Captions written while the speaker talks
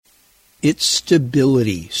It's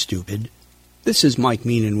stability, stupid. This is Mike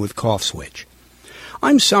Meenan with Cough Switch.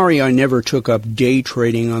 I'm sorry I never took up day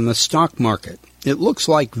trading on the stock market. It looks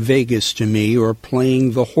like Vegas to me, or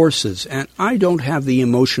playing the horses, and I don't have the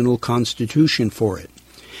emotional constitution for it.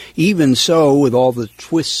 Even so, with all the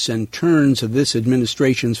twists and turns of this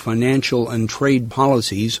administration's financial and trade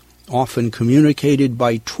policies, often communicated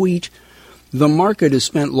by tweet, the market has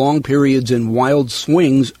spent long periods in wild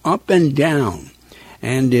swings up and down,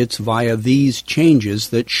 and it's via these changes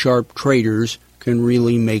that sharp traders can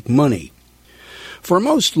really make money. For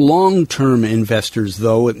most long-term investors,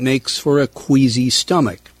 though, it makes for a queasy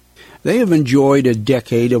stomach. They have enjoyed a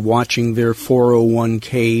decade of watching their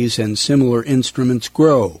 401ks and similar instruments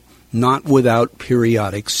grow, not without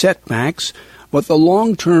periodic setbacks, but the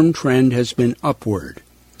long-term trend has been upward.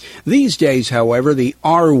 These days, however, the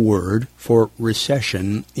R word for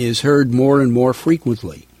recession is heard more and more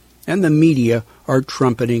frequently, and the media are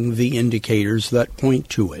trumpeting the indicators that point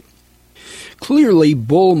to it. Clearly,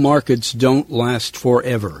 bull markets don't last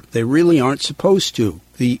forever. They really aren't supposed to.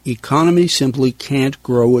 The economy simply can't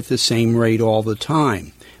grow at the same rate all the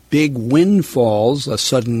time. Big windfalls, a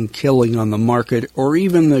sudden killing on the market, or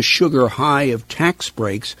even the sugar high of tax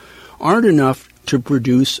breaks aren't enough to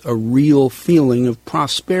produce a real feeling of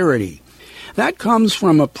prosperity. That comes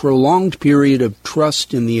from a prolonged period of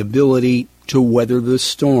trust in the ability to weather the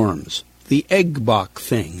storms. The egg box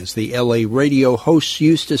thing, as the LA radio hosts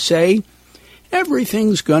used to say,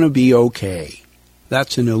 everything's going to be okay.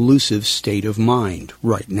 That's an elusive state of mind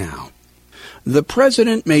right now. The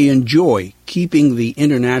president may enjoy keeping the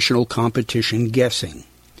international competition guessing.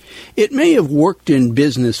 It may have worked in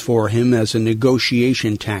business for him as a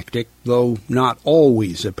negotiation tactic, though not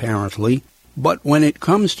always apparently. But when it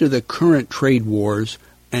comes to the current trade wars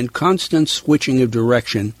and constant switching of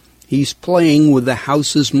direction, he's playing with the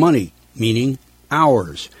house's money, meaning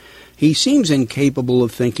ours. He seems incapable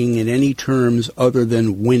of thinking in any terms other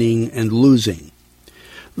than winning and losing.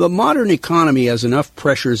 The modern economy has enough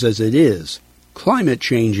pressures as it is. Climate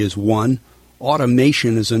change is one,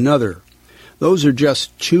 automation is another. Those are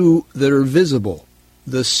just two that are visible.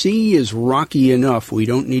 The sea is rocky enough, we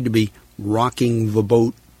don't need to be rocking the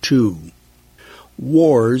boat too.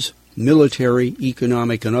 Wars, military,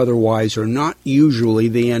 economic, and otherwise, are not usually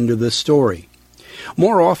the end of the story.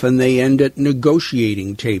 More often they end at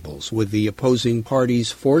negotiating tables, with the opposing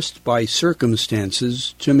parties forced by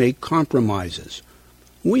circumstances to make compromises.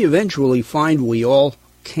 We eventually find we all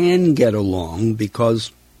can get along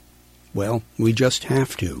because, well, we just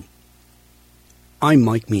have to. I'm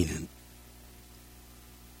Mike Meenan.